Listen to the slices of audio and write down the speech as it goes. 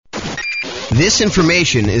This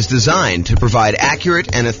information is designed to provide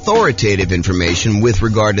accurate and authoritative information with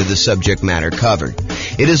regard to the subject matter covered.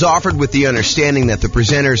 It is offered with the understanding that the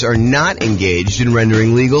presenters are not engaged in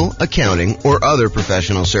rendering legal, accounting, or other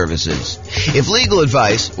professional services. If legal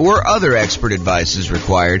advice or other expert advice is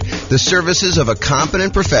required, the services of a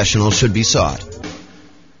competent professional should be sought.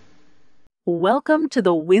 Welcome to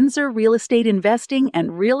the Windsor Real Estate Investing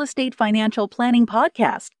and Real Estate Financial Planning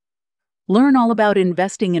Podcast. Learn all about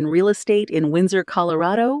investing in real estate in Windsor,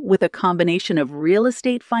 Colorado, with a combination of real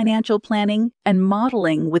estate financial planning and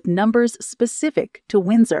modeling with numbers specific to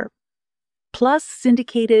Windsor. Plus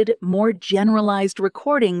syndicated, more generalized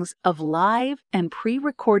recordings of live and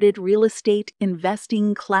pre-recorded real estate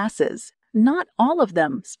investing classes, not all of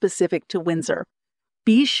them specific to Windsor.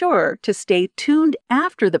 Be sure to stay tuned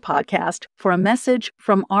after the podcast for a message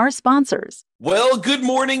from our sponsors. Well, good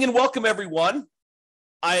morning and welcome, everyone.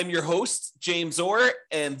 I am your host, James Orr,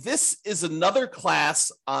 and this is another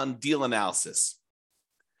class on deal analysis.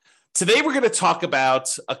 Today, we're going to talk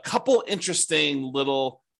about a couple interesting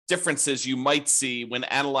little differences you might see when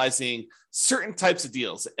analyzing certain types of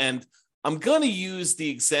deals. And I'm going to use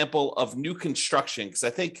the example of new construction because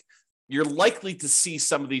I think you're likely to see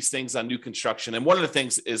some of these things on new construction. And one of the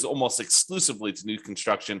things is almost exclusively to new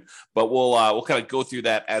construction, but we'll kind of go through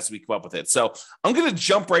that as we come up with it. So I'm going to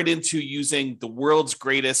jump right into using the world's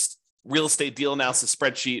greatest real estate deal analysis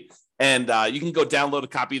spreadsheet. And you can go download a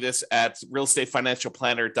copy of this at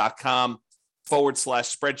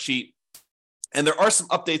realestateFinancialPlanner.com/spreadsheet. And there are some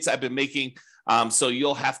updates I've been making. So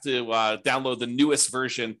you'll have to download the newest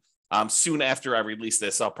version soon after I release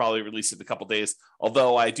this. I'll probably release it in a couple days,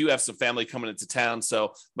 although I do have some family coming into town,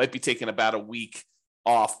 so might be taking about a week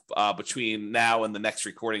off between now and the next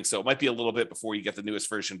recording. So it might be a little bit before you get the newest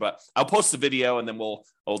version, but I'll post the video and then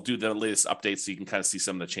I'll do the latest updates so you can kind of see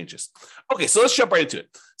some of the changes. Okay, so let's jump right into it.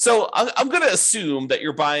 So I'm going to assume that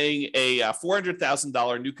you're buying a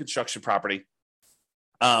 $400,000 new construction property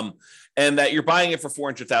and that you're buying it for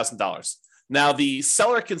 $400,000. Now, the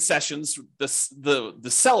seller concessions, the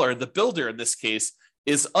seller, the builder in this case,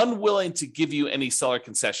 is unwilling to give you any seller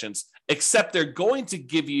concessions, except they're going to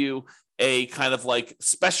give you a kind of like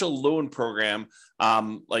special loan program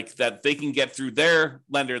like that they can get through their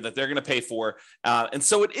lender that they're going to pay for. And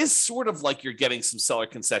so it is sort of like you're getting some seller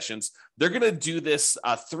concessions. They're going to do this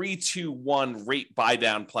 3-2-1 rate buy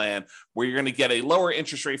down plan where you're going to get a lower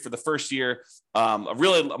interest rate for the first year, a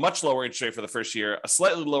much lower interest rate for the first year, a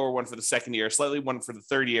slightly lower one for the second year, slightly one for the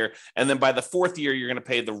third year. And then by the fourth year, you're going to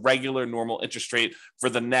pay the regular normal interest rate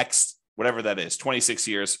for the next, whatever that is, 26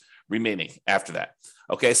 years remaining after that.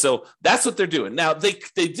 Okay, so that's what they're doing. Now, they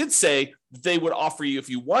did say they would offer you, if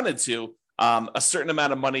you wanted to, a certain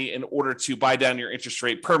amount of money in order to buy down your interest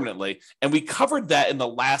rate permanently. And we covered that in the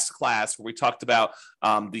last class where we talked about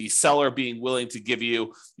the seller being willing to give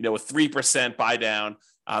you, a 3% buy down,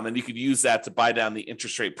 and you could use that to buy down the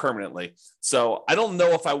interest rate permanently. So I don't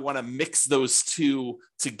know if I want to mix those two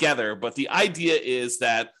together, but the idea is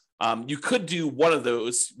that you could do one of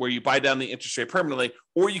those where you buy down the interest rate permanently,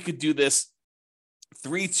 or you could do this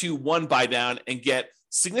 3-2-1 buy down and get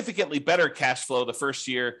significantly better cash flow the first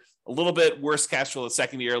year, a little bit worse cash flow the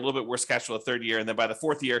second year, a little bit worse cash flow the third year. And then by the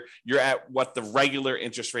fourth year, you're at what the regular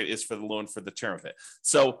interest rate is for the loan for the term of it.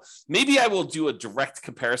 So maybe I will do a direct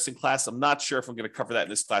comparison class. I'm not sure if I'm going to cover that in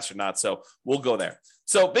this class or not. So we'll go there.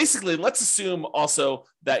 So basically, let's assume also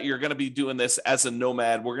that you're going to be doing this as a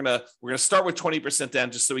nomad. We're going to start with 20% down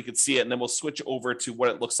just so we can see it. And then we'll switch over to what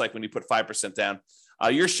it looks like when you put 5% down.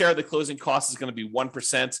 Your share of the closing cost is going to be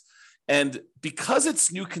 1%. And because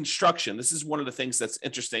it's new construction, this is one of the things that's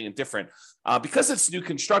interesting and different. Because it's new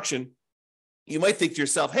construction, you might think to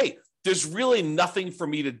yourself, hey, there's really nothing for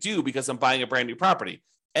me to do because I'm buying a brand new property.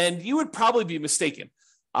 And you would probably be mistaken.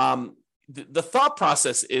 The thought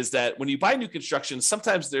process is that when you buy new construction,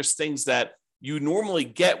 sometimes there's things that you normally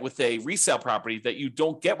get with a resale property that you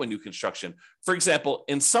don't get with new construction. For example,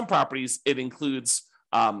 in some properties, it includes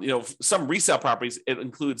some resale properties, it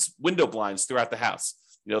includes window blinds throughout the house.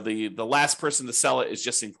 The last person to sell it is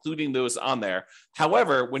just including those on there.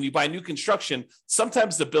 However, when you buy new construction,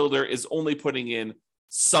 sometimes the builder is only putting in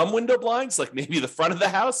some window blinds, like maybe the front of the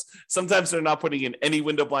house. Sometimes they're not putting in any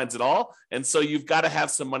window blinds at all. And so you've got to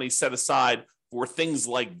have some money set aside for things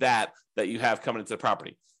like that you have coming into the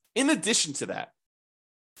property. In addition to that,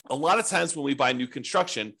 a lot of times when we buy new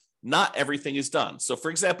construction, not everything is done. So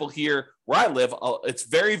for example, here where I live, it's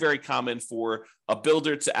very, very common for a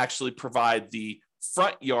builder to actually provide the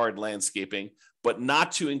front yard landscaping, but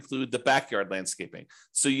not to include the backyard landscaping.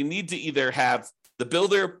 So you need to either have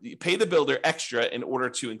pay the builder extra in order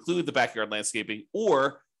to include the backyard landscaping,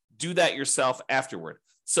 or do that yourself afterward.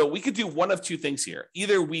 So we could do one of two things here.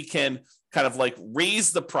 Either we can kind of like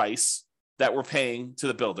raise the price that we're paying to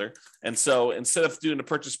the builder. And so instead of doing a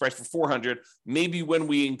purchase price for 400, maybe when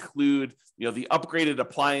we include, the upgraded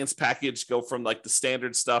appliance package, go from like the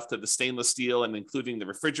standard stuff to the stainless steel and including the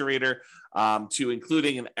refrigerator, to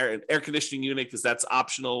including an air conditioning unit, because that's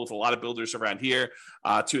optional with a lot of builders around here,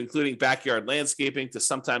 to including backyard landscaping, to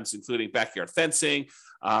sometimes including backyard fencing,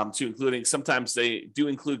 to including, sometimes they do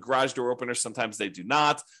include garage door openers, sometimes they do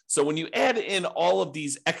not. So when you add in all of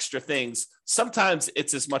these extra things, sometimes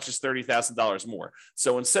it's as much as $30,000 more.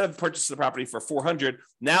 So instead of purchasing the property for 400,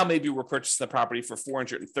 now maybe we're purchasing the property for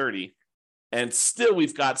 430. And still,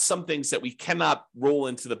 we've got some things that we cannot roll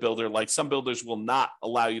into the builder. Like some builders will not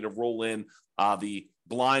allow you to roll in the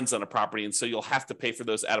blinds on a property. And so you'll have to pay for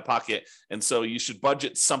those out of pocket. And so you should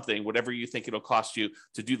budget something, whatever you think it'll cost you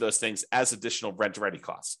to do those things, as additional rent ready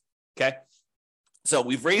costs. Okay. So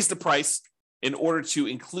we've raised the price in order to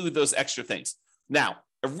include those extra things. Now,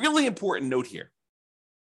 a really important note here.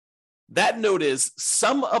 That note is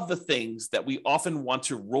some of the things that we often want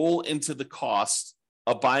to roll into the cost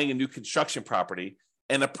of buying a new construction property,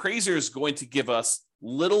 an appraiser is going to give us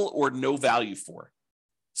little or no value for.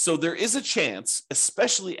 So there is a chance,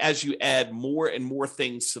 especially as you add more and more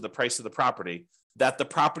things to the price of the property, that the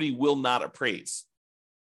property will not appraise.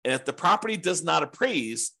 And if the property does not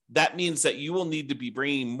appraise, that means that you will need to be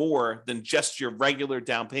bringing more than just your regular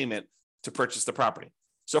down payment to purchase the property.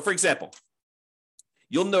 So for example,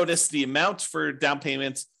 you'll notice the amount for down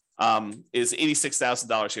payment is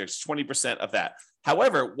 $86,000 here. It's 20% of that.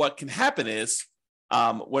 However, what can happen is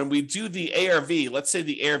when we do the ARV, let's say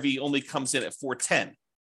the ARV only comes in at 410.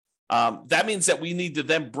 That means that we need to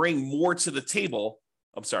then bring more to the table.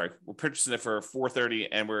 I'm sorry, we're purchasing it for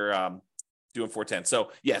 430 and we're doing 410.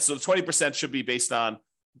 So yeah, so the 20% should be based on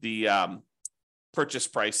the purchase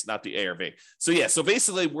price, not the ARV. So yeah, so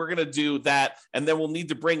basically we're going to do that, and then we'll need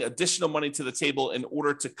to bring additional money to the table in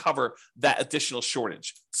order to cover that additional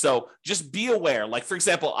shortage. So just be aware. Like for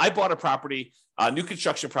example, I bought a property, a new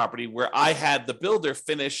construction property, where I had the builder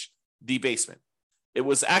finish the basement. It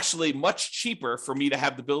was actually much cheaper for me to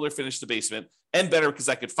have the builder finish the basement, and better because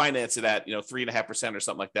I could finance it at 3.5% or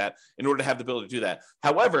something like that in order to have the builder do that.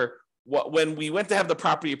 However, when we went to have the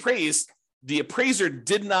property appraised, the appraiser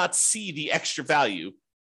did not see the extra value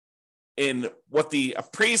in what the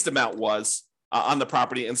appraised amount was on the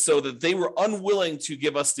property. And so that they were unwilling to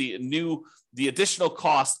give us the additional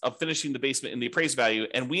cost of finishing the basement in the appraised value.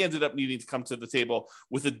 And we ended up needing to come to the table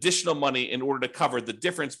with additional money in order to cover the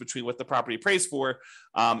difference between what the property appraised for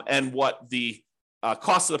and what the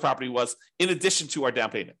cost of the property was, in addition to our down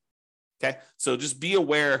payment. Okay. So just be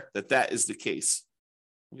aware that that is the case.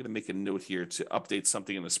 I'm going to make a note here to update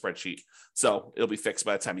something in the spreadsheet, so it'll be fixed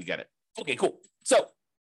by the time you get it. Okay, cool. So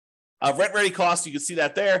rent ready cost, you can see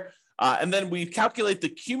that there. And then we calculate the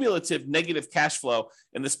cumulative negative cash flow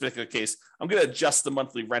in this particular case. I'm going to adjust the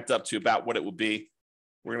monthly rent up to about what it would be.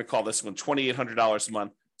 We're going to call this one $2,800 a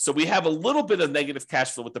month. So we have a little bit of negative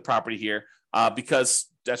cash flow with the property here because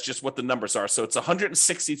that's just what the numbers are. So it's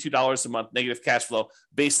 $162 a month negative cash flow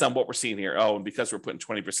based on what we're seeing here. Oh, and because we're putting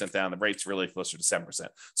 20% down, the rate's really closer to 7%.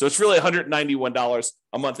 So it's really $191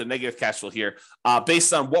 a month of negative cash flow here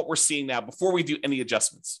based on what we're seeing now before we do any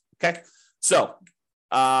adjustments. Okay. So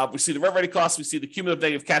we see the rent ready costs. We see the cumulative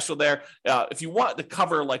negative cash flow there. If you want to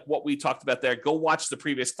cover like what we talked about there, go watch the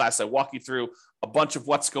previous class. I walk you through a bunch of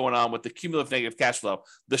what's going on with the cumulative negative cash flow.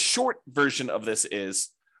 The short version of this is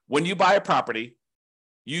when you buy a property,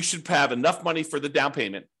 you should have enough money for the down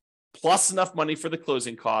payment, plus enough money for the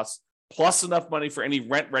closing costs, plus enough money for any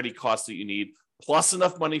rent ready costs that you need, plus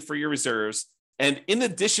enough money for your reserves. And in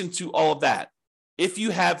addition to all of that, if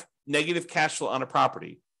you have negative cash flow on a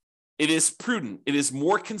property, it is prudent, it is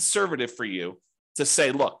more conservative for you to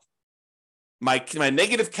say, look, my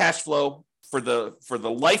negative cash flow for the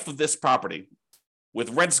life of this property,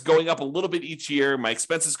 with rents going up a little bit each year, my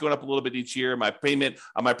expenses going up a little bit each year, my payment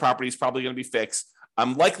on my property is probably going to be fixed.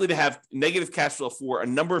 I'm likely to have negative cash flow for a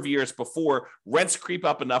number of years before rents creep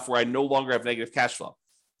up enough where I no longer have negative cash flow.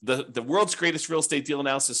 The world's greatest real estate deal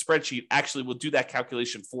analysis spreadsheet actually will do that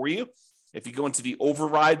calculation for you. If you go into the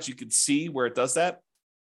overrides, you can see where it does that.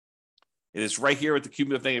 It is right here with the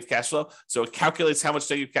cumulative negative cash flow. So it calculates how much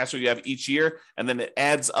negative cash flow you have each year, and then it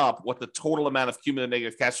adds up what the total amount of cumulative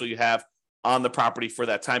negative cash flow you have on the property for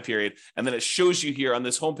that time period. And then it shows you here on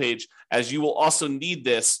this homepage, as you will also need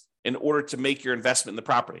this in order to make your investment in the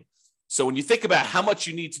property. So when you think about how much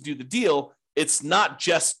you need to do the deal, it's not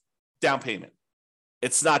just down payment.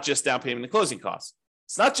 It's not just down payment and closing costs.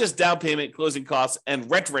 It's not just down payment, closing costs, and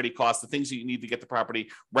rent ready costs, the things that you need to get the property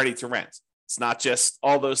ready to rent. It's not just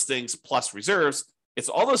all those things plus reserves. It's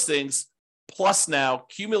all those things plus now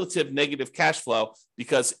cumulative negative cash flow,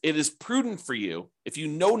 because it is prudent for you. If you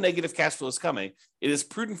know negative cash flow is coming, it is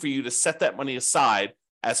prudent for you to set that money aside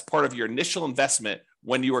as part of your initial investment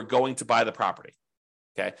when you are going to buy the property.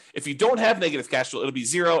 Okay. If you don't have negative cash flow, it'll be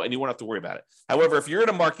zero and you won't have to worry about it. However, if you're in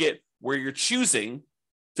a market where you're choosing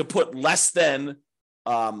to put less than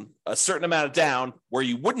a certain amount of down where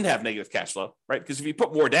you wouldn't have negative cash flow, right? Because if you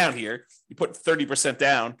put more down here, you put 30%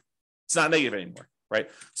 down, it's not negative anymore, right?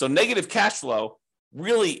 So negative cash flow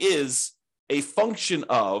really is a function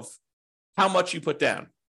of how much you put down.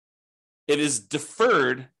 It is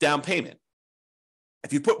deferred down payment.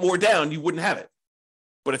 If you put more down, you wouldn't have it.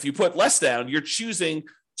 But if you put less down, you're choosing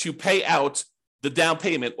to pay out the down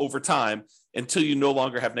payment over time until you no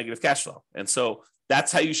longer have negative cash flow. And so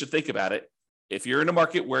that's how you should think about it. If you're in a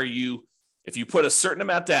market where if you put a certain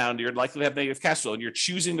amount down, you're likely to have negative cash flow, and you're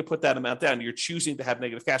choosing to put that amount down, you're choosing to have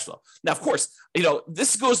negative cash flow. Now, of course,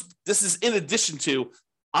 this is in addition to,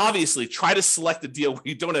 obviously, try to select a deal where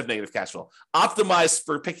you don't have negative cash flow. Optimize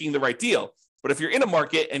for picking the right deal. But if you're in a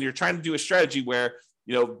market and you're trying to do a strategy where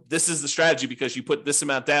this is the strategy because you put this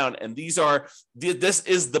amount down, and this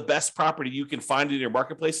is the best property you can find in your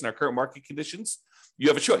marketplace in our current market conditions, you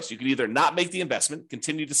have a choice. You can either not make the investment,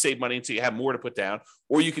 continue to save money until you have more to put down,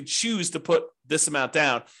 or you could choose to put this amount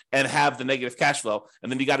down and have the negative cash flow.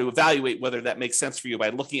 And then you got to evaluate whether that makes sense for you by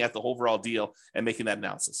looking at the overall deal and making that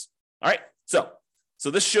analysis. All right. So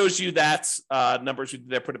this shows you that numbers we did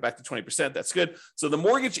there, put it back to 20%. That's good. So the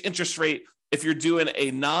mortgage interest rate, if you're doing a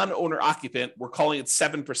non-owner occupant, we're calling it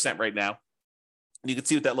 7% right now. And you can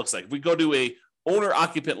see what that looks like. If we go to a owner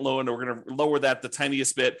occupant loan, we're going to lower that the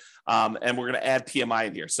tiniest bit, and we're going to add PMI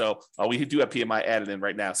in here. So we do have PMI added in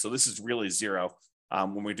right now. So this is really zero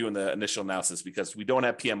when we're doing the initial analysis, because we don't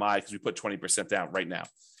have PMI because we put 20% down right now.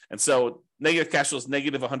 And so negative cash flow is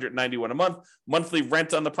negative $191 a month. Monthly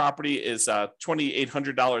rent on the property is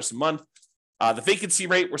 $2,800 a month. The vacancy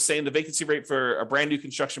rate, we're saying the vacancy rate for a brand new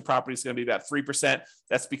construction property is going to be about 3%.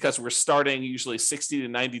 That's because we're starting usually 60 to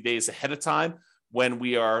 90 days ahead of time when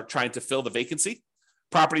we are trying to fill the vacancy.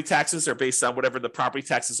 Property taxes are based on whatever the property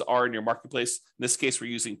taxes are in your marketplace. In this case,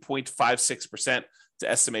 we're using 0.56% to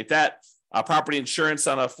estimate that. Property insurance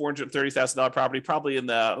on a $430,000 property, probably in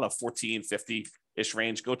the $1,450-ish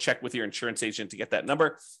range. Go check with your insurance agent to get that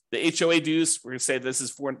number. The HOA dues, we're going to say this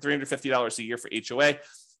is $350 a year for HOA.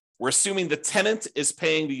 We're assuming the tenant is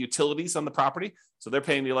paying the utilities on the property. So they're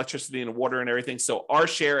paying the electricity and water and everything. So our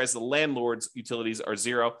share as the landlord's utilities are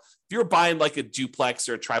zero. If you're buying like a duplex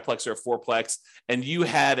or a triplex or a fourplex, and you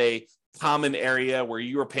had a common area where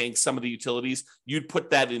you were paying some of the utilities, you'd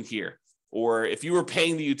put that in here. Or if you were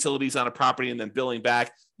paying the utilities on a property and then billing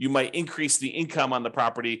back, you might increase the income on the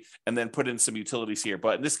property and then put in some utilities here.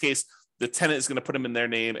 But in this case, the tenant is going to put them in their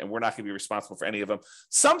name, and we're not going to be responsible for any of them.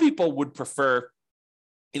 Some people would prefer,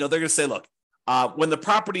 they're going to say, look, when the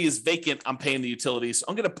property is vacant, I'm paying the utilities.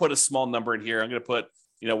 I'm going to put a small number in here. I'm going to put,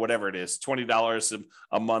 whatever it is, $20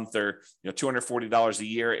 a month or, $240 a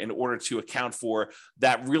year in order to account for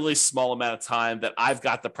that really small amount of time that I've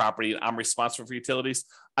got the property and I'm responsible for utilities.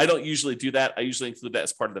 I don't usually do that. I usually include that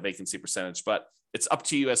as part of the vacancy percentage, but it's up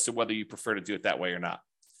to you as to whether you prefer to do it that way or not.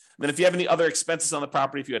 And then if you have any other expenses on the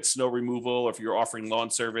property, if you had snow removal or if you're offering lawn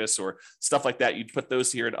service or stuff like that, you'd put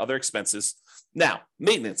those here in other expenses. Now,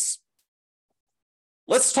 maintenance.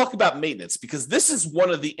 Let's talk about maintenance, because this is one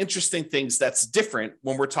of the interesting things that's different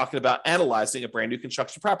when we're talking about analyzing a brand new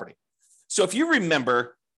construction property. So if you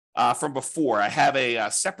remember from before, I have a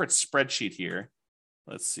separate spreadsheet here.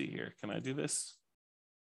 Let's see here. Can I do this?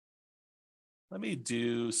 Let me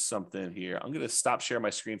do something here. I'm going to stop sharing my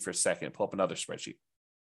screen for a second and pull up another spreadsheet.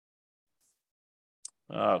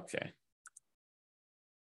 Okay.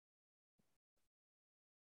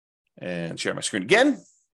 And share my screen again.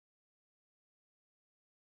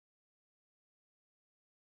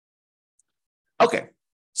 Okay,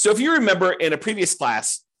 so if you remember in a previous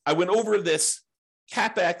class, I went over this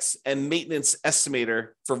CapEx and maintenance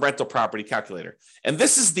estimator for rental property calculator. And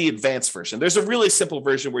this is the advanced version. There's a really simple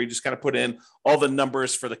version where you just kind of put in all the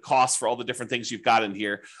numbers for the costs for all the different things you've got in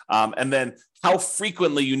here, and then how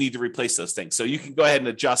frequently you need to replace those things. So you can go ahead and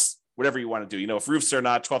adjust whatever you want to do. If roofs are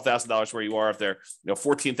not $12,000 where you are, if they're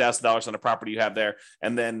 $14,000 on a property you have there,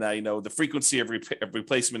 and then the frequency of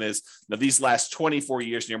replacement is these last 24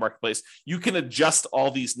 years in your marketplace, you can adjust all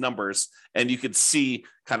these numbers and you can see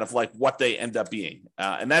kind of like what they end up being,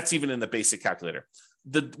 and that's even in the basic calculator.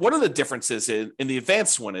 One of the differences in the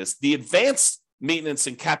advanced one is the advanced maintenance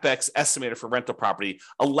and CapEx estimator for rental property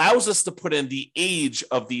allows us to put in the age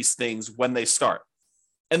of these things when they start.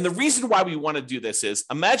 And the reason why we want to do this is,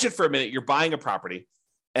 imagine for a minute you're buying a property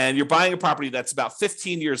and you're buying a property that's about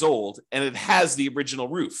 15 years old and it has the original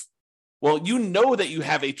roof. Well, you know that you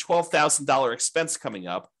have a $12,000 expense coming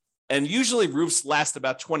up, and usually roofs last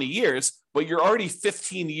about 20 years, but you're already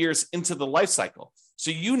 15 years into the life cycle.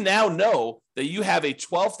 So you now know that you have a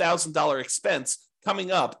 $12,000 expense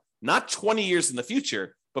coming up, not 20 years in the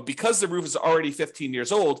future, but because the roof is already 15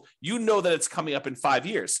 years old, you know that it's coming up in 5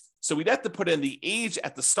 years. So we'd have to put in the age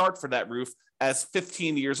at the start for that roof as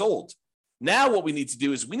 15 years old. Now what we need to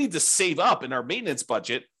do is we need to save up in our maintenance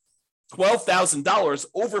budget $12,000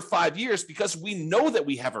 over 5 years because we know that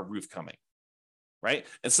we have a roof coming, right?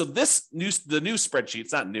 And so the new spreadsheet,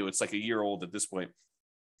 it's not new, it's like a year old at this point.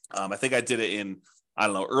 I think I did it in,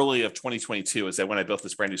 early of 2022 is that when I built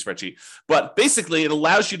this brand new spreadsheet. But basically, it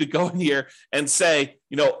allows you to go in here and say,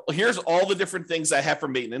 here's all the different things I have for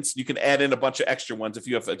maintenance. You can add in a bunch of extra ones if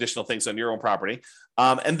you have additional things on your own property.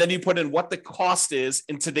 And then you put in what the cost is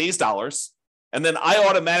in today's dollars. And then I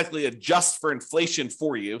automatically adjust for inflation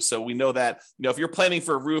for you. So we know that, if you're planning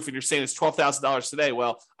for a roof and you're saying it's $12,000 today,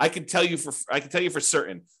 well, I can tell you for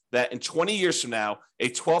certain that in 20 years from now, a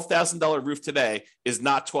 $12,000 roof today is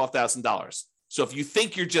not $12,000. So if you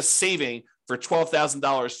think you're just saving for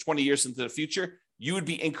 $12,000 20 years into the future, you would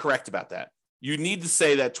be incorrect about that. You need to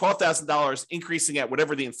say that $12,000 increasing at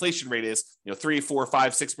whatever the inflation rate is, 3, 4,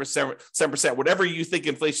 5, 6%, 7%, whatever you think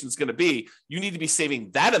inflation is going to be, you need to be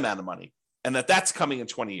saving that amount of money, and that's coming in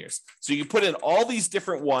 20 years. So you put in all these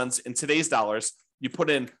different ones in today's dollars. You put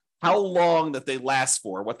in how long that they last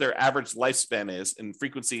for, what their average lifespan is in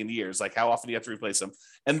frequency in years, like how often you have to replace them.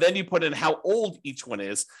 And then you put in how old each one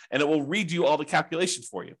is, and it will redo all the calculations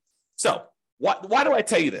for you. So why do I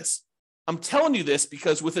tell you this? I'm telling you this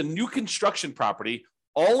because with a new construction property,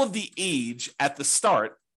 all of the age at the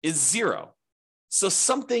start is 0. So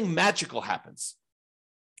something magical happens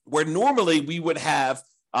where normally we would have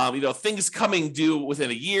things coming due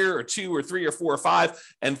within a year or 2 or 3 or 4 or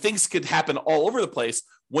 5, and things could happen all over the place.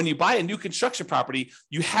 When you buy a new construction property,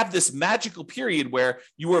 you have this magical period where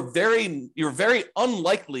you're very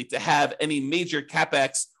unlikely to have any major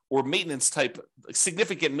CapEx or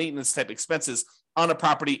significant maintenance type expenses on a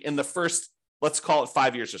property in the first, let's call it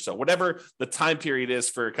 5 years or so, whatever the time period is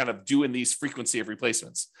for kind of doing these frequency of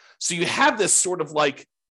replacements. So you have this sort of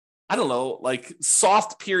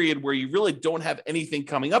soft period where you really don't have anything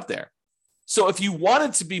coming up there. So if you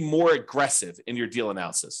wanted to be more aggressive in your deal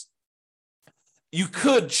analysis, you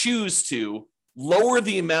could choose to lower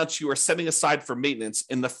the amounts you are setting aside for maintenance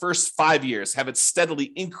in the first 5 years, have it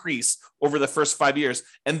steadily increase over the first 5 years,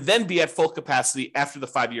 and then be at full capacity after the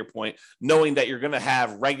 5-year point, knowing that you're going to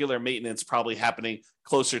have regular maintenance probably happening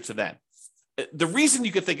closer to then. The reason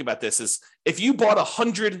you could think about this is if you bought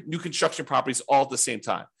 100 new construction properties all at the same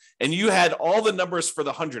time, and you had all the numbers for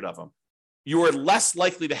the 100 of them, you are less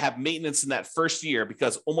likely to have maintenance in that first year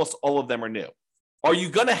because almost all of them are new. Are you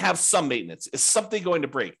going to have some maintenance? Is something going to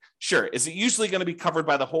break? Sure. Is it usually going to be covered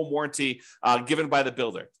by the home warranty given by the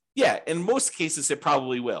builder? Yeah, in most cases, it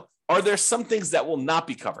probably will. Are there some things that will not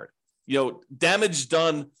be covered? Damage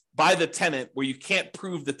done by the tenant where you can't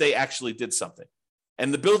prove that they actually did something,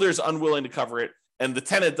 and the builder is unwilling to cover it, and the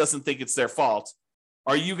tenant doesn't think it's their fault.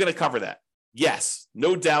 Are you going to cover that? Yes,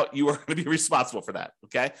 no doubt you are going to be responsible for that.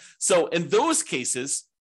 Okay. So in those cases,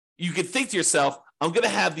 you could think to yourself, I'm going to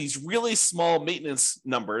have these really small maintenance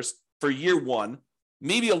numbers for year 1,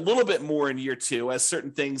 maybe a little bit more in year 2 as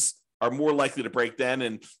certain things are more likely to break then.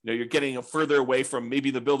 And you're getting further away from maybe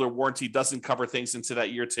the builder warranty doesn't cover things into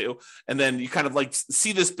that year 2. And then you kind of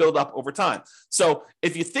see this build up over time. So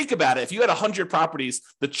if you think about it, if you had 100 properties,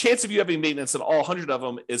 the chance of you having maintenance in all 100 of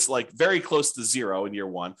them is very close to 0 in year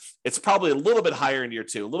 1. It's probably a little bit higher in year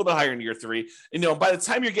 2, a little bit higher in year 3. By the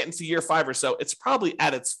time you're getting to year 5 or so, it's probably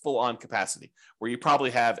at its full on capacity where you probably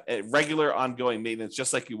have a regular ongoing maintenance,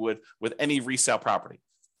 just like you would with any resale property.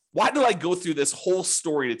 Why do I go through this whole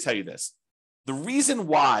story to tell you this? The reason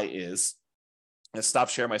why is, let's stop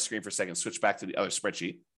sharing my screen for a second, switch back to the other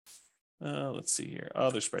spreadsheet. Let's see here,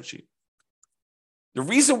 other spreadsheet. The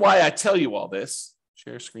reason why I tell you all this,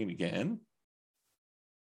 share screen again,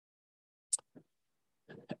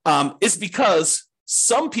 is because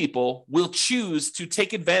some people will choose to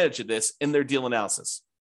take advantage of this in their deal analysis.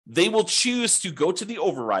 They will choose to go to the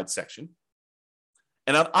override section.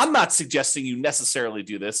 And I'm not suggesting you necessarily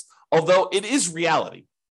do this, although it is reality.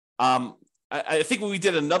 I think when we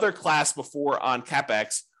did another class before on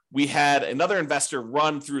CapEx, we had another investor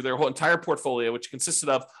run through their whole entire portfolio, which consisted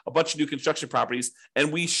of a bunch of new construction properties.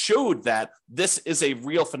 And we showed that this is a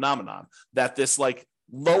real phenomenon, that this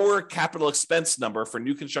lower capital expense number for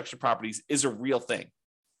new construction properties is a real thing.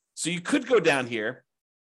 So you could go down here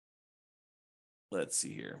let's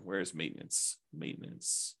see here. Where's maintenance?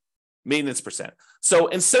 Maintenance percent. So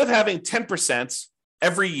instead of having 10%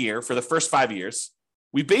 every year for the first 5 years,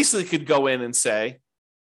 we basically could go in and say,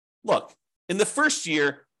 look, in the first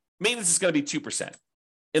year, maintenance is going to be 2%.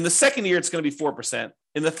 In the second year, it's going to be 4%.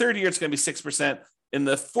 In the third year, it's going to be 6%. In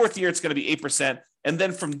the fourth year, it's going to be 8%. And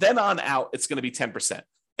then from then on out, it's going to be 10%.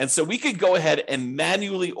 And so we could go ahead and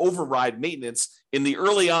manually override maintenance in the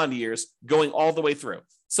early on years going all the way through.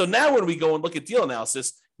 So now when we go and look at deal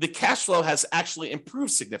analysis, the cash flow has actually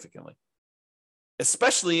improved significantly,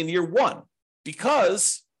 especially in year one,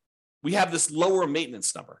 because we have this lower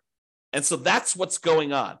maintenance number. And so that's what's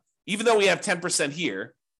going on. Even though we have 10%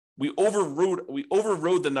 here, we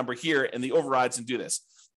overrode the number here in the overrides and do this.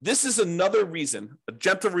 This is another reason, a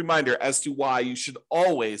gentle reminder as to why you should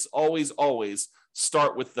always, always, always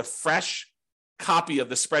start with the fresh copy of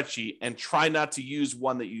the spreadsheet and try not to use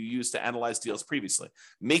one that you used to analyze deals previously.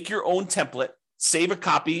 Make your own template, save a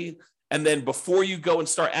copy, and then before you go and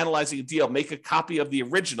start analyzing a deal, make a copy of the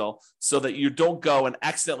original so that you don't go and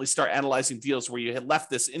accidentally start analyzing deals where you had left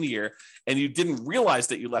this in here and you didn't realize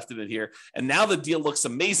that you left it in here. And now the deal looks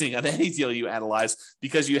amazing on any deal you analyze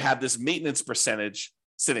because you have this maintenance percentage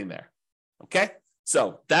sitting there. Okay.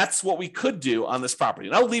 So that's what we could do on this property.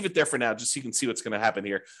 And I'll leave it there for now, just so you can see what's going to happen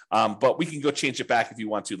here. But we can go change it back if you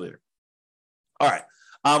want to later. All right.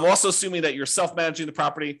 Also assuming that you're self-managing the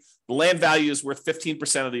property, the land value is worth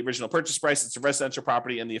 15% of the original purchase price. It's a residential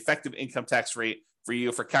property, and the effective income tax rate for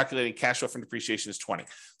you for calculating cash flow from depreciation is 20.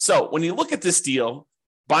 So when you look at this deal,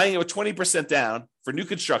 buying it with 20% down for new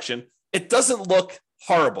construction, it doesn't look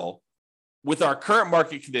horrible with our current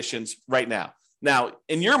market conditions right now. Now,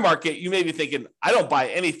 in your market, you may be thinking, I don't buy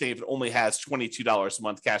anything if it only has $22 a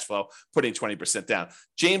month cash flow, putting 20% down.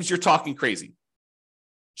 James, you're talking crazy.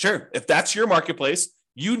 Sure, if that's your marketplace,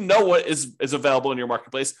 you know what is available in your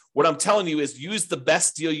marketplace. What I'm telling you is use the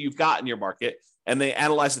best deal you've got in your market, and they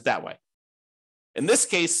analyze it that way. In this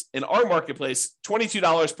case, in our marketplace,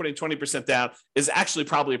 $22 putting 20% down is actually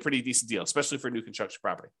probably a pretty decent deal, especially for new construction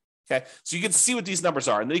property. Okay, so you can see what these numbers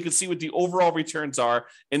are, and then you can see what the overall returns are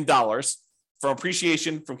in dollars from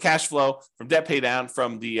appreciation, from cash flow, from debt pay down,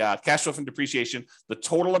 from the cash flow from depreciation, the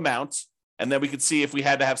total amount. And then we could see if we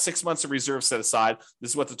had to have 6 months of reserves set aside,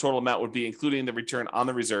 this is what the total amount would be, including the return on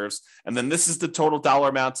the reserves. And then this is the total dollar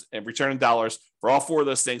amount and return in dollars for all four of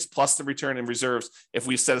those things, plus the return in reserves if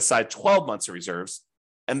we set aside 12 months of reserves.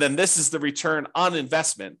 And then this is the return on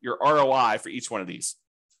investment, your ROI for each one of these.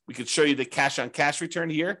 We could show you the cash on cash return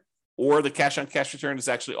here, or the cash on cash return is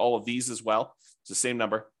actually all of these as well. It's the same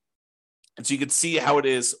number. And so you can see how it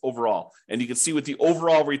is overall. And you can see what the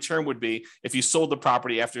overall return would be if you sold the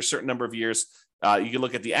property after a certain number of years. You can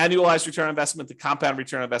look at the annualized return on investment, the compound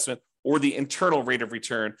return on investment, or the internal rate of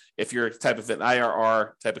return if you're type of an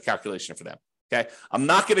IRR type of calculation for them. Okay. I'm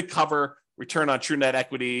not going to cover return on true net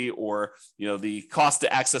equity or, the cost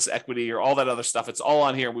to access equity or all that other stuff. It's all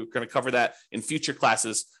on here. We're going to cover that in future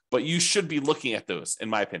classes, but you should be looking at those, in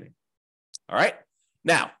my opinion. All right.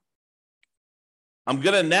 Now, I'm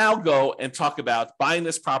going to now go and talk about buying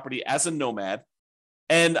this property as a nomad.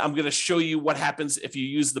 And I'm going to show you what happens if you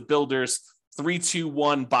use the builder's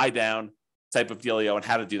 3-2-1 buy down type of dealio and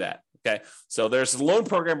how to do that. Okay. So there's a loan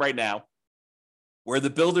program right now where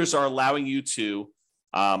the builders are allowing you to,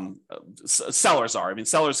 sellers are,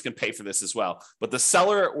 sellers can pay for this as well, but the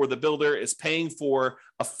seller or the builder is paying for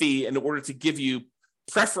a fee in order to give you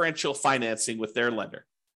preferential financing with their lender.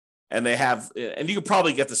 And they have, and you could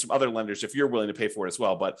probably get this from other lenders if you're willing to pay for it as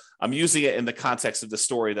well. But I'm using it in the context of the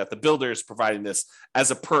story that the builder is providing this as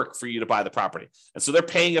a perk for you to buy the property. And so they're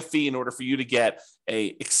paying a fee in order for you to get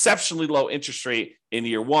a exceptionally low interest rate in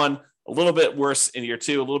year one, a little bit worse in year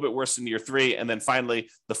two, a little bit worse in year three, and then finally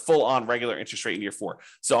the full on regular interest rate in year four.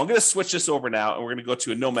 So I'm going to switch this over now, and we're going to go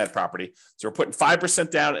to a nomad property. So we're putting 5%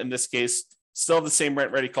 down in this case, still have the same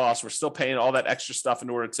rent ready costs. We're still paying all that extra stuff in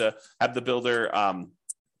order to have the builder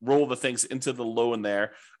roll the things into the loan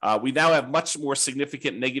there. We now have much more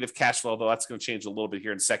significant negative cash flow, though that's going to change a little bit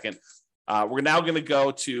here in a second. We're now going to go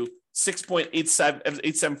to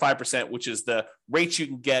 6.875%, which is the rate you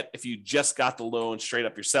can get if you just got the loan straight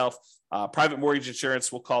up yourself. Private mortgage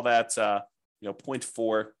insurance, we'll call that 0.4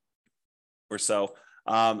 or so.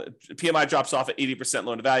 PMI drops off at 80%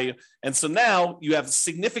 loan to value. And so now you have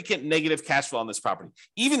significant negative cash flow on this property,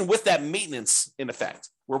 even with that maintenance in effect,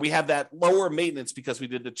 where we have that lower maintenance because we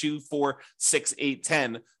did the 2, 4, 6, 8,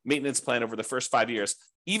 10 maintenance plan over the first 5 years.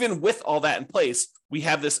 Even with all that in place, we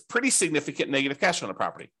have this pretty significant negative cash flow on the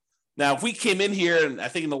property. Now, if we came in here, and I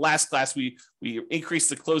think in the last class, we increased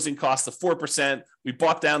the closing cost to 4%. We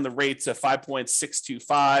brought down the rate to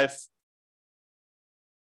 5.625.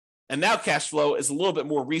 And now cash flow is a little bit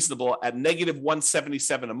more reasonable at negative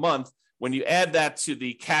 177 a month. When you add that to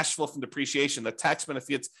the cash flow from depreciation, the tax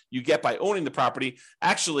benefits you get by owning the property,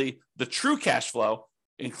 actually the true cash flow,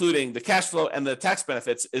 including the cash flow and the tax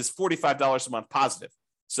benefits, is $45 a month positive.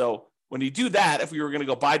 So when you do that, if we were going to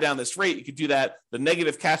go buy down this rate, you could do that. The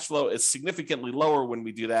negative cash flow is significantly lower when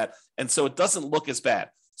we do that. And so it doesn't look as bad.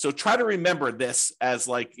 So try to remember this as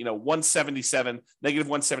like, 177, negative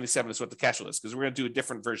 177 is what the cash flow is, because we're going to do a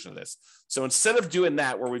different version of this. So instead of doing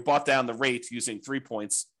that, where we bought down the rate using 3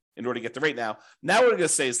 points in order to get the rate now what we're going to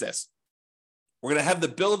say is this. We're going to have the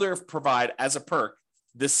builder provide as a perk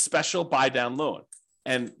this special buy down loan.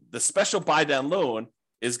 And the special buy down loan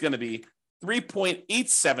is going to be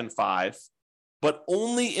 3.875, but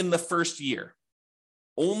only in the first year.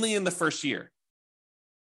 Only in the first year.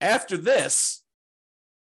 After this,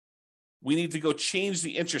 we need to go change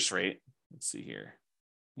the interest rate. Let's see here.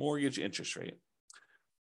 Mortgage interest rate.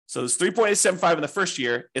 So it's 3.875 in the first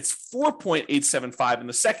year. It's 4.875 in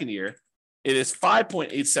the second year. It is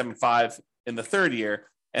 5.875 in the third year.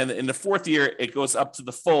 And in the fourth year, it goes up to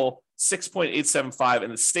the full 6.875,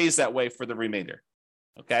 and it stays that way for the remainder.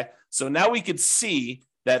 Okay. So now we could see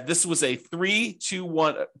that this was a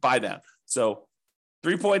 3-2-1 buy down. So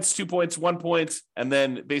 3 points, 2 points, 1 point, and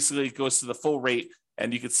then basically it goes to the full rate.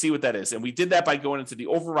 And you can see what that is. And we did that by going into the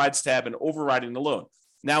overrides tab and overriding the loan.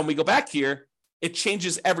 Now, when we go back here, it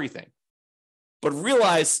changes everything. But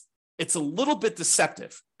realize it's a little bit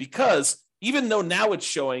deceptive, because even though now it's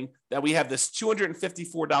showing that we have this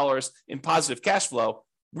 $254 in positive cash flow,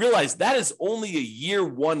 realize that is only a year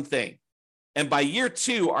one thing. And by year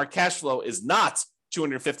two, our cash flow is not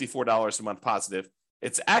 $254 a month positive.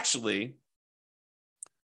 It's actually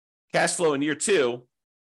cash flow in year two.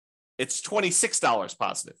 It's $26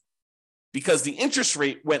 positive, because the interest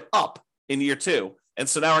rate went up in year two. And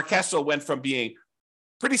so now our cash flow went from being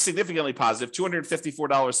pretty significantly positive,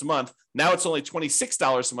 $254 a month. Now it's only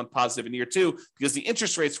 $26 a month positive in year two, because the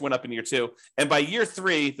interest rates went up in year two. And by year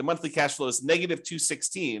three, the monthly cash flow is negative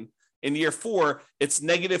 $216. In year four, it's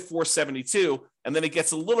negative $472. And then it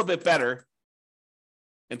gets a little bit better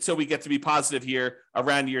until we get to be positive here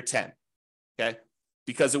around year 10. Okay.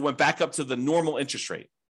 Because it went back up to the normal interest rate.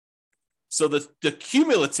 So the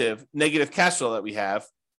cumulative negative cash flow that we have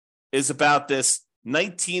is about this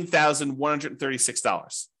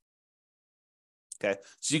 $19,136. Okay,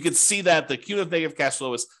 so you can see that the cumulative negative cash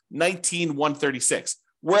flow is $19,136.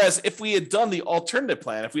 Whereas if we had done the alternative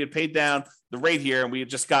plan, if we had paid down the rate here and we had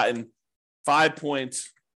just gotten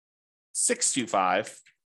 5.625,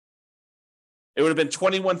 it would have been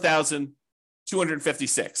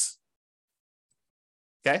 $21,256.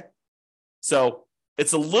 Okay, so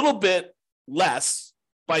it's a little bit less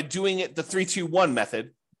by doing it the 3-2-1 method.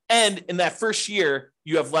 And in that first year,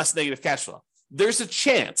 you have less negative cash flow. There's a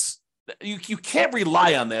chance, you can't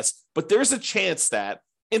rely on this, but there's a chance that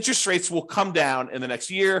interest rates will come down in the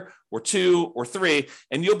next year or two or three,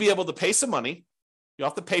 and you'll be able to pay some money. You'll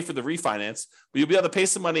have to pay for the refinance, but you'll be able to pay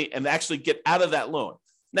some money and actually get out of that loan.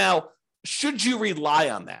 Now, should you rely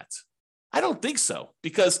on that? I don't think so,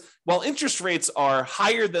 because while interest rates are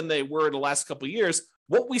higher than they were in the last couple of years,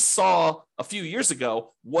 what we saw a few years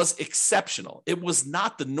ago was exceptional. It was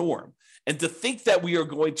not the norm. And to think that we are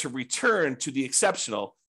going to return to the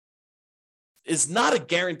exceptional is not a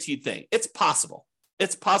guaranteed thing. It's possible.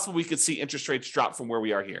 It's possible we could see interest rates drop from where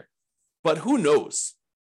we are here. But who knows?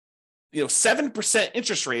 7%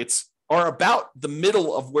 interest rates are about the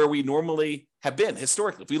middle of where we normally have been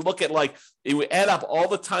historically. If we look at if we add up all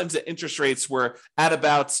the times that interest rates were at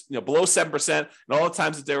about, below 7% and all the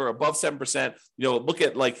times that they were above 7%, look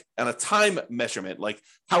at on a time measurement,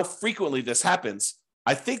 how frequently this happens.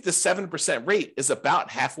 I think the 7% rate is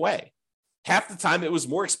about halfway. Half the time it was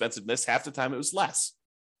more expensive than this, half the time it was less.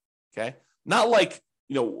 Okay. Not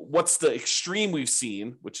what's the extreme we've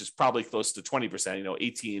seen, which is probably close to 20%,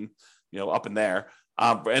 18, up in there.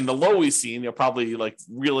 And the low we've seen, probably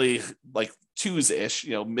really twos-ish,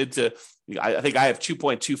 mid to, I think I have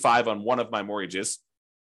 2.25 on one of my mortgages.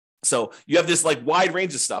 So you have this wide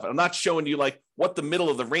range of stuff. I'm not showing you what the middle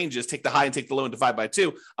of the range is, take the high and take the low and divide by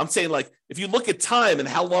 2. I'm saying if you look at time and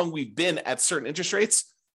how long we've been at certain interest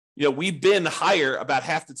rates, we've been higher about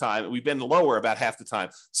half the time. We've been lower about half the time.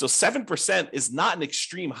 So 7% is not an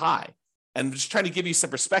extreme high. And I'm just trying to give you some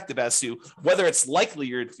perspective as to whether it's likely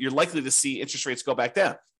you're likely to see interest rates go back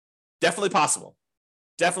down. Definitely possible.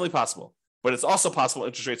 Definitely possible. But it's also possible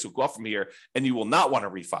interest rates will go up from here and you will not want to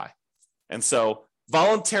refi. And so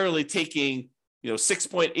voluntarily taking,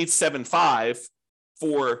 6.875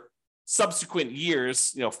 for subsequent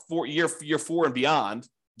years, for year 4 and beyond,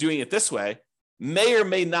 doing it this way may or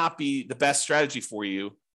may not be the best strategy for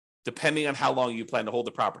you depending on how long you plan to hold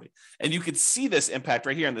the property. And you can see this impact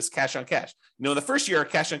right here in this cash on cash. In the first year,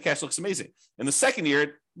 cash on cash looks amazing. In the second year,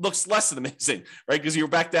 it looks less than amazing, right? Because you're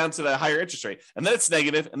back down to the higher interest rate. And then it's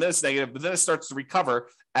negative, and then it's negative, but then it starts to recover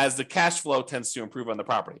as the cash flow tends to improve on the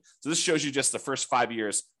property. So this shows you just the first 5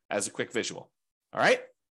 years as a quick visual. All right.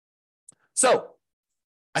 So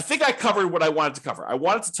I think I covered what I wanted to cover. I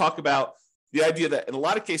wanted to talk about the idea that in a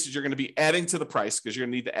lot of cases, you're going to be adding to the price because you're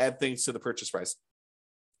going to need to add things to the purchase price.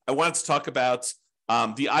 I wanted to talk about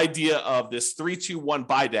the idea of this 3-2-1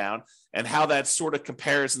 buy down and how that sort of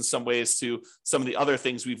compares in some ways to some of the other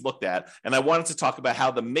things we've looked at. And I wanted to talk about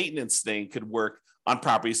how the maintenance thing could work on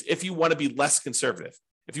properties if you want to be less conservative.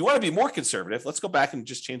 If you want to be more conservative, let's go back and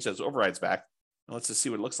just change those overrides back. And let's just see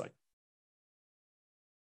what it looks like.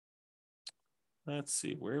 Let's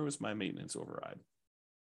see, where was my maintenance override?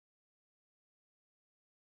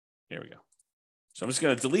 Here we go. So I'm just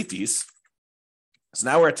going to delete these. So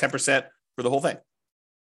now we're at 10% for the whole thing.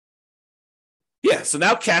 Yeah, so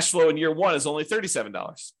now cash flow in year one is only $37.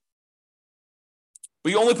 But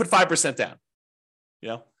you only put 5%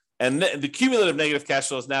 down. And the cumulative negative cash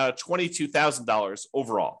flow is now at $22,000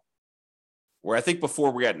 overall, where I think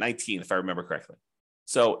before we were at 19, if I remember correctly.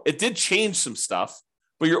 So it did change some stuff,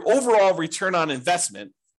 but your overall return on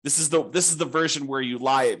investment, this is the version where you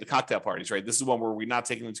lie at the cocktail parties, right? This is one where we're not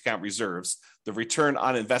taking into account reserves. The return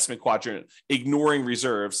on investment quadrant, ignoring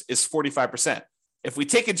reserves, is 45%. If we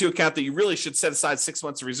take into account that you really should set aside 6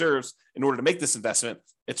 months of reserves in order to make this investment,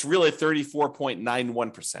 it's really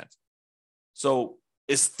 34.91%. So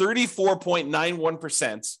is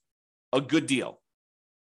 34.91% a good deal?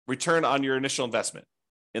 Return on your initial investment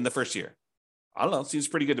in the first year? I don't know. Seems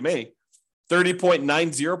pretty good to me.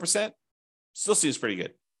 30.90% still seems pretty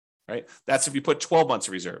good, right? That's if you put 12 months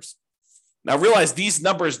of reserves. Now realize these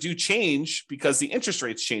numbers do change because the interest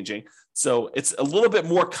rate's changing. So it's a little bit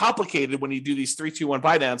more complicated when you do these 3-2-1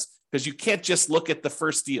 buy downs because you can't just look at the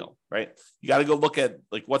first deal, right? You got to go look at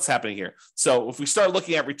like what's happening here. So if we start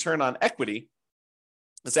looking at return on equity,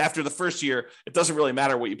 it's after the first year, it doesn't really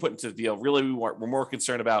matter what you put into the deal. Really, we're more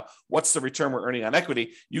concerned about what's the return we're earning on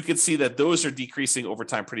equity. You can see that those are decreasing over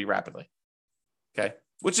time pretty rapidly, okay?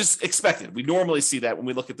 Which is expected. We normally see that when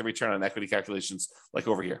we look at the return on equity calculations like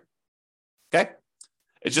over here, okay?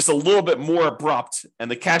 It's just a little bit more abrupt,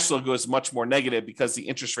 and the cash flow goes much more negative because the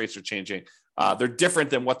interest rates are changing. They're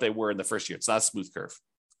different than what they were in the first year. It's not a smooth curve.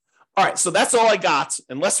 All right, so that's all I got.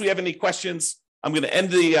 Unless we have any questions, I'm going to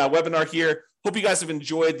end the webinar here. Hope you guys have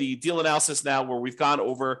enjoyed the deal analysis now where we've gone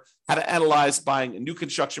over how to analyze buying a new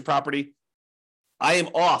construction property. I am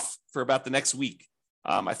off for about the next week.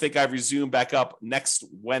 I think I resume back up next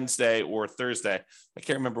Wednesday or Thursday. I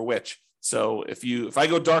can't remember which. So if I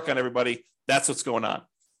go dark on everybody, that's what's going on.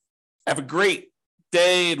 Have a great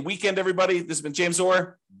day and weekend, everybody. This has been James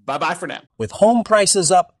Orr. Bye-bye for now. With home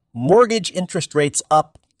prices up, mortgage interest rates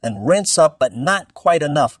up, and rents up, but not quite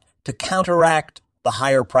enough to counteract the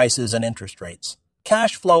higher prices and interest rates,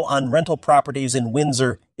 cash flow on rental properties in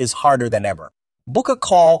Windsor is harder than ever. Book a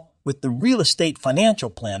call with the Real Estate Financial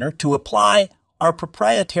Planner to apply our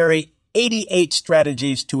proprietary 88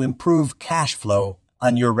 strategies to improve cash flow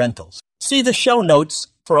on your rentals. See the show notes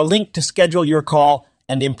for a link to schedule your call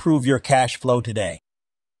and improve your cash flow today.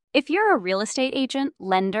 If you're a real estate agent,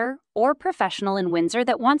 lender, or professional in Windsor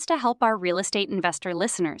that wants to help our real estate investor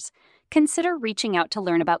listeners, consider reaching out to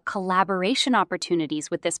learn about collaboration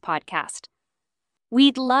opportunities with this podcast.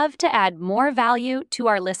 We'd love to add more value to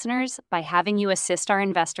our listeners by having you assist our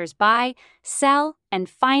investors buy, sell, and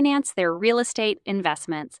finance their real estate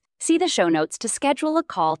investments. See the show notes to schedule a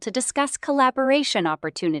call to discuss collaboration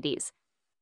opportunities.